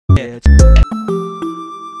Yeah, yeah,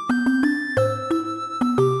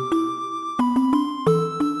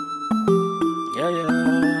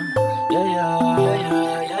 yeah, yeah,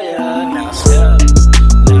 yeah, yeah, yeah. Now step,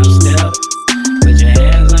 now step. Put your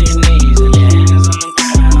hands on your knees and your hands on the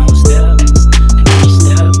ground. Step, now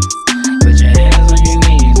step. Put your hands on your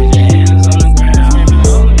knees and your hands on the ground.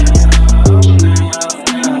 Oh now, oh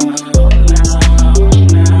now, oh now, oh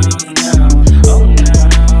now, oh now, oh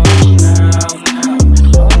now,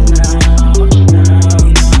 oh now.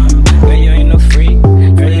 Girl, you ain't no freak.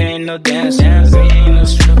 Girl, you ain't no dancer. Girl, you ain't no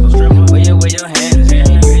stripper. Where your hands at?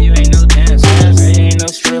 Girl, you ain't no dancer. Girl, you ain't no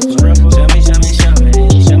stripper. Show me, show me, show me.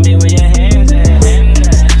 Show me where your hands at.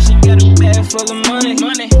 She got a bag full of money.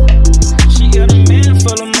 She got a man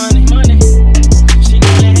full of money. She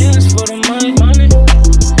got her hands full of money.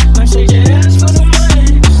 Now shake your hands for the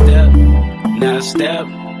money. Step, now step.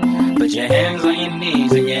 Put your hands on your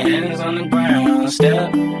knees and your hands on the ground.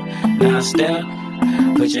 Step, now step.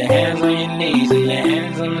 Put your hands on your knees and your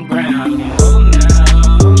hands on the ground. Oh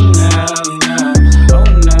now, oh now.